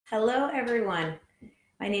Hello, everyone.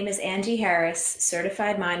 My name is Angie Harris,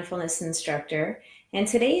 Certified Mindfulness Instructor, and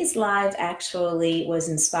today's live actually was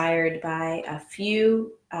inspired by a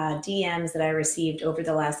few DMs that I received over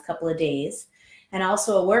the last couple of days, and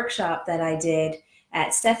also a workshop that I did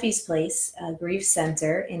at Steffi's Place, a grief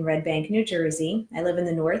center in Red Bank, New Jersey. I live in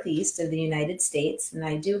the Northeast of the United States, and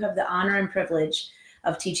I do have the honor and privilege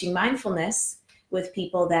of teaching mindfulness with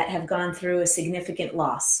people that have gone through a significant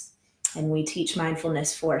loss. And we teach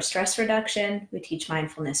mindfulness for stress reduction, we teach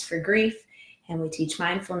mindfulness for grief, and we teach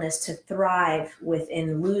mindfulness to thrive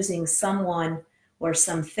within losing someone or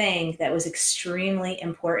something that was extremely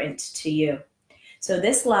important to you. So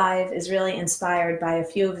this live is really inspired by a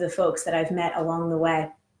few of the folks that I've met along the way.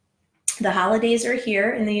 The holidays are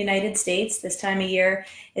here in the United States. This time of year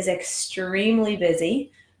is extremely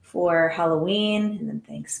busy for Halloween and then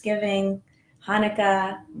Thanksgiving,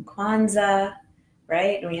 Hanukkah, and Kwanzaa,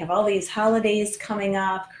 right? And we have all these holidays coming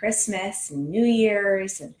up, Christmas and New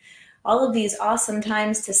Year's, and all of these awesome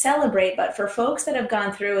times to celebrate. But for folks that have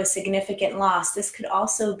gone through a significant loss, this could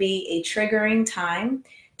also be a triggering time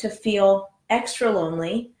to feel extra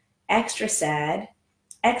lonely, extra sad,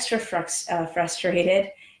 extra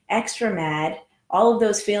frustrated, extra mad. All of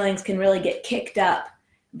those feelings can really get kicked up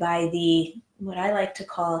by the, what I like to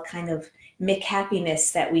call kind of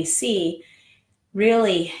McHappiness that we see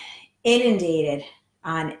really inundated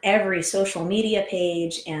on every social media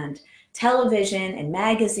page and television and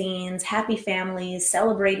magazines, happy families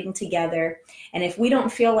celebrating together. And if we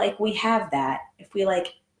don't feel like we have that, if we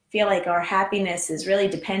feel like our happiness is really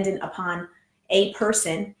dependent upon a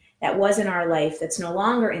person that was in our life that's no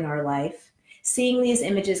longer in our life, seeing these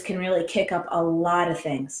images can really kick up a lot of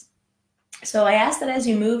things. So I ask that as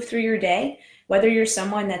you move through your day, whether you're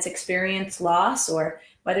someone that's experienced loss or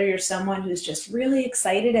whether you're someone who's just really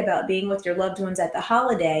excited about being with your loved ones at the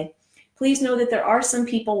holiday, please know that there are some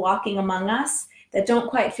people walking among us that don't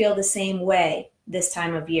quite feel the same way this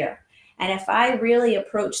time of year. And if I really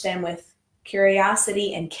approach them with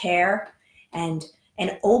curiosity and care and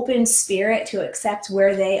an open spirit to accept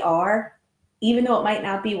where they are, even though it might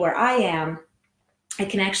not be where I am, I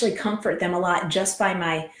can actually comfort them a lot just by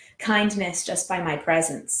my kindness, just by my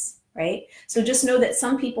presence. Right? So just know that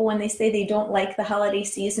some people, when they say they don't like the holiday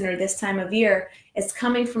season or this time of year, it's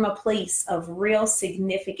coming from a place of real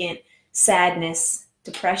significant sadness,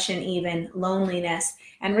 depression, even loneliness.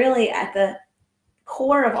 And really at the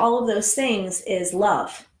core of all of those things is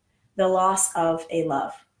love, the loss of a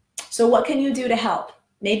love. So what can you do to help?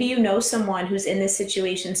 Maybe you know someone who's in this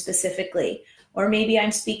situation specifically, or maybe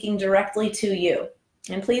I'm speaking directly to you.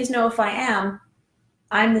 And please know if I am,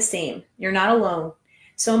 I'm the same. You're not alone.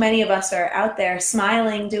 So many of us are out there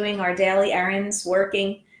smiling, doing our daily errands,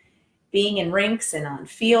 working, being in rinks and on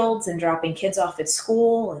fields and dropping kids off at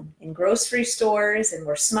school and in grocery stores, and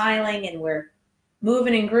we're smiling and we're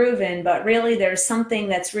moving and grooving, but really there's something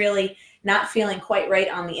that's really not feeling quite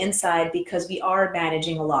right on the inside because we are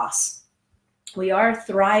managing a loss. We are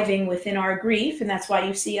thriving within our grief, and that's why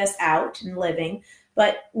you see us out and living,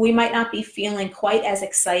 but we might not be feeling quite as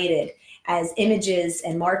excited as images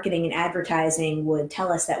and marketing and advertising would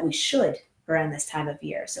tell us that we should around this time of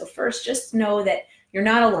year. So first, just know that you're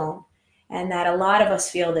not alone and that a lot of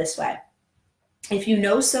us feel this way. If you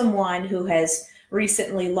know someone who has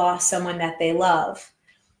recently lost someone that they love,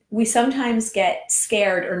 we sometimes get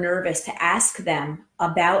scared or nervous to ask them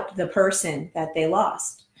about the person that they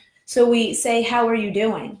lost. So we say, "How are you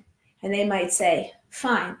doing?" And they might say,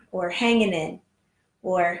 "Fine," or "Hanging in,"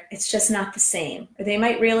 or "It's just not the same." Or they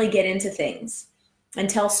might really get into things and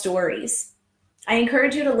tell stories. I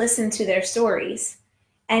encourage you to listen to their stories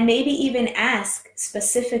and maybe even ask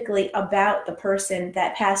specifically about the person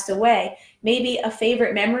that passed away. Maybe a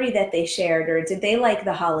favorite memory that they shared, or did they like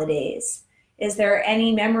the holidays? Is there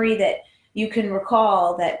any memory that you can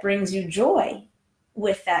recall that brings you joy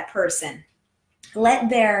with that person? Let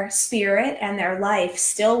their spirit and their life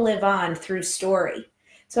still live on through story.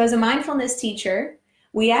 So as a mindfulness teacher,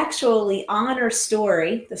 we actually honor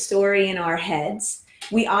story, the story in our heads.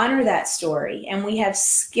 We honor that story, and we have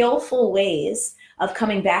skillful ways of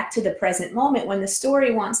coming back to the present moment when the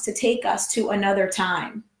story wants to take us to another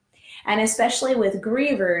time. And especially with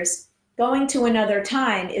grievers, going to another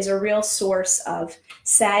time is a real source of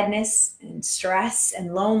sadness and stress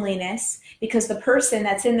and loneliness because the person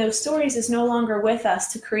that's in those stories is no longer with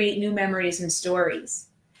us to create new memories and stories.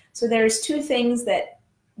 So there's two things that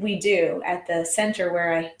we do at the center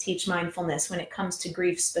where I teach mindfulness when it comes to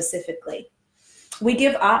grief specifically. We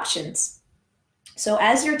give options. So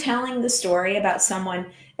as you're telling the story about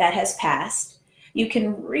someone that has passed, You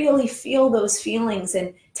can really feel those feelings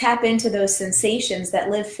and tap into those sensations that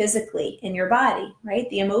live physically in your body, right?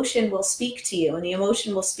 The emotion will speak to you, and the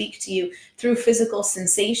emotion will speak to you through physical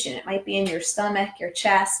sensation. It might be in your stomach, your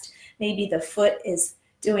chest. Maybe the foot is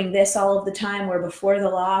doing this all of the time, where before the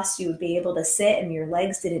loss you would be able to sit and your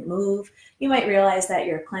legs didn't move. You might realize that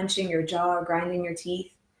you're clenching your jaw or grinding your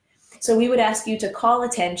teeth. So we would ask you to call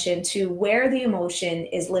attention to where the emotion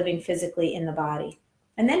is living physically in the body,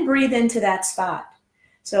 and then breathe into that spot.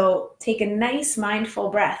 So take a nice mindful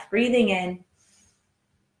breath, breathing in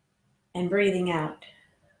and breathing out.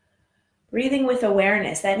 Breathing with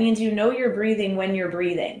awareness. That means you know you're breathing when you're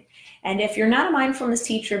breathing. And if you're not a mindfulness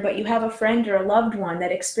teacher, but you have a friend or a loved one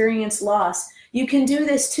that experienced loss, you can do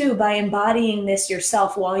this too by embodying this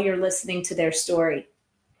yourself while you're listening to their story.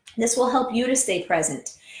 This will help you to stay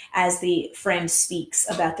present as the friend speaks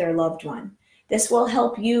about their loved one. This will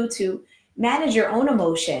help you to manage your own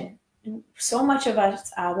emotion. So much of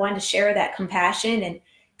us want to share that compassion and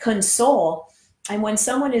console. And when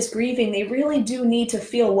someone is grieving, they really do need to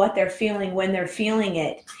feel what they're feeling when they're feeling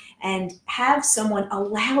it, and have someone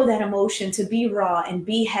allow that emotion to be raw and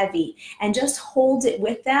be heavy, and just hold it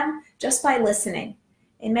with them just by listening.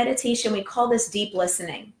 In meditation, we call this deep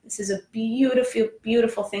listening. This is a beautiful,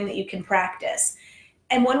 beautiful thing that you can practice.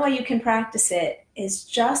 And one way you can practice it is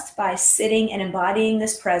just by sitting and embodying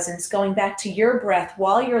this presence, going back to your breath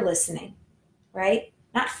while you're listening, right?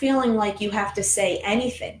 Not feeling like you have to say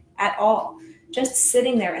anything at all. Just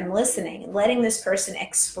sitting there and listening and letting this person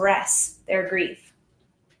express their grief.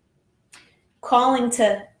 Calling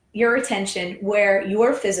to your attention where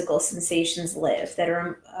your physical sensations live that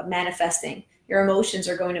are manifesting. Your emotions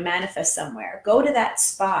are going to manifest somewhere. Go to that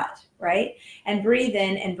spot, right? And breathe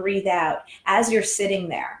in and breathe out as you're sitting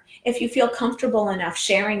there. If you feel comfortable enough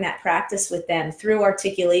sharing that practice with them through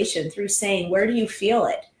articulation, through saying, where do you feel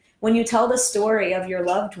it? When you tell the story of your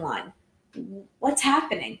loved one, what's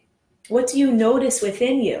happening? What do you notice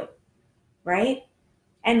within you, right?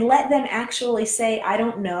 And let them actually say, I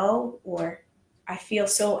don't know, or I feel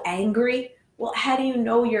so angry. Well, how do you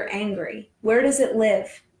know you're angry? Where does it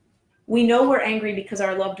live? We know we're angry because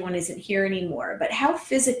our loved one isn't here anymore, but how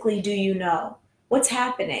physically do you know? What's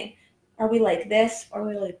happening? Are we like this? Are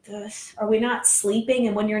we like this? Are we not sleeping?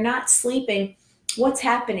 And when you're not sleeping, what's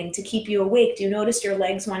happening to keep you awake? Do you notice your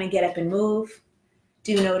legs want to get up and move?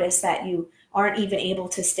 Do you notice that you aren't even able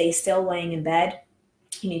to stay still laying in bed?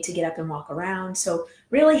 You need to get up and walk around. So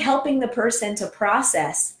really helping the person to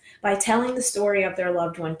process by telling the story of their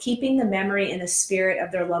loved one, keeping the memory and the spirit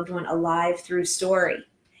of their loved one alive through story,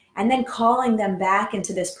 and then calling them back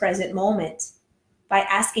into this present moment by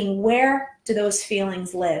asking, where do those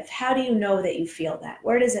feelings live? How do you know that you feel that?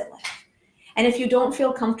 Where does it live? And if you don't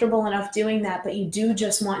feel comfortable enough doing that, but you do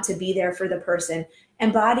just want to be there for the person,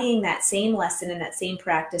 embodying that same lesson and that same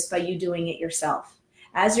practice by you doing it yourself.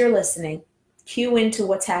 As you're listening, cue into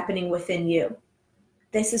what's happening within you.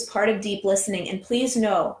 This is part of deep listening. And please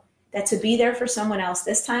know that to be there for someone else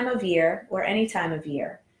this time of year or any time of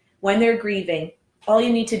year, when they're grieving, all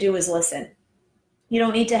you need to do is listen. You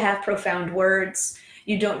don't need to have profound words.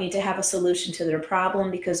 You don't need to have a solution to their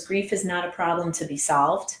problem, because grief is not a problem to be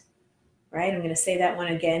solved. Right? I'm going to say that one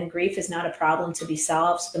again. Grief is not a problem to be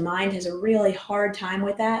solved. So the mind has a really hard time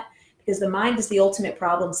with that, because the mind is the ultimate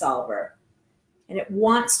problem solver. And it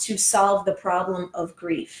wants to solve the problem of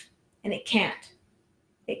grief. And it can't.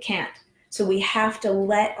 It can't. So we have to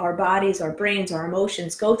let our bodies, our brains, our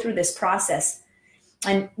emotions go through this process.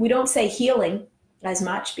 And we don't say healing as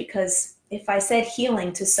much, because if I said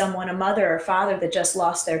healing to someone, a mother or father that just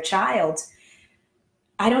lost their child,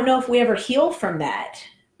 I don't know if we ever heal from that.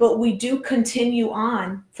 But we do continue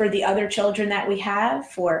on for the other children that we have,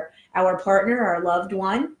 for our partner, our loved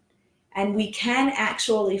one. And we can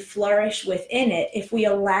actually flourish within it if we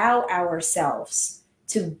allow ourselves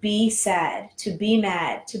to be sad, to be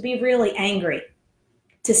mad, to be really angry,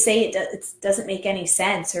 to say it doesn't make any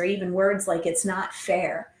sense, or even words like it's not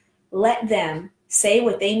fair. Let them say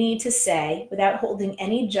what they need to say without holding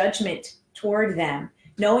any judgment toward them,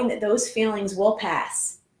 knowing that those feelings will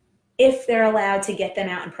pass, if they're allowed to get them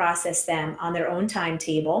out and process them on their own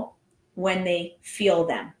timetable when they feel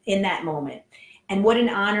them in that moment. And what an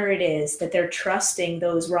honor it is that they're trusting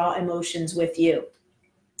those raw emotions with you.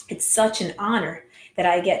 It's such an honor that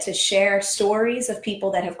I get to share stories of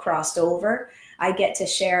people that have crossed over. I get to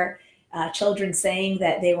share children saying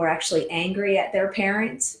that they were actually angry at their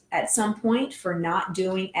parents at some point for not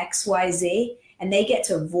doing X, Y, Z, and they get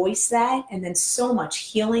to voice that. And then so much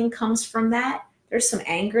healing comes from that. There's some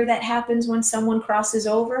anger that happens when someone crosses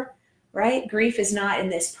over, right? Grief is not in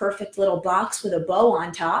this perfect little box with a bow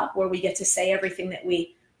on top where we get to say everything that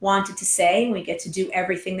we wanted to say, and we get to do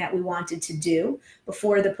everything that we wanted to do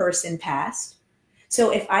before the person passed.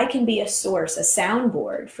 So if I can be a source, a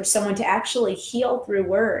soundboard for someone to actually heal through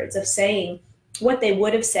words of saying what they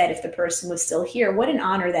would have said if the person was still here, what an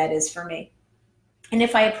honor that is for me. And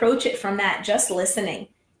if I approach it from that, just listening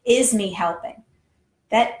is me helping.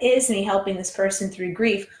 That is me helping this person through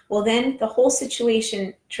grief. Well, then the whole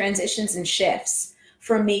situation transitions and shifts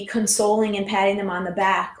from me consoling and patting them on the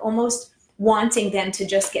back, almost wanting them to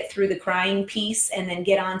just get through the crying piece and then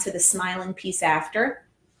get on to the smiling piece after.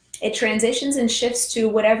 It transitions and shifts to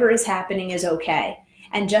whatever is happening is okay.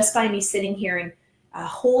 And just by me sitting here and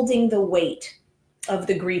holding the weight of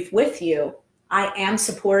the grief with you, I am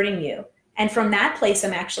supporting you. And from that place,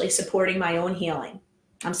 I'm actually supporting my own healing.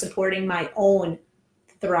 I'm supporting my own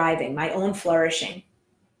thriving, my own flourishing.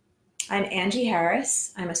 I'm Angie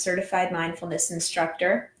Harris. I'm a certified mindfulness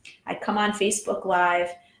instructor. I come on Facebook Live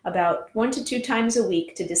about 1 to 2 times a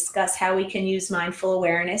week to discuss how we can use mindful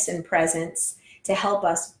awareness and presence to help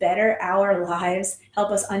us better our lives, help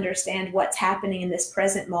us understand what's happening in this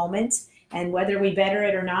present moment, and whether we better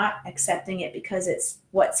it or not, accepting it because it's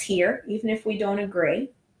what's here, even if we don't agree,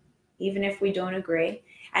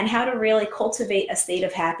 and how to really cultivate a state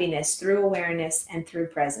of happiness through awareness and through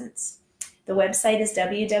presence. The website is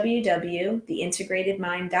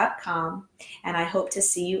www.theintegratedmind.com, and I hope to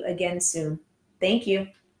see you again soon. Thank you.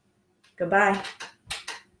 Goodbye.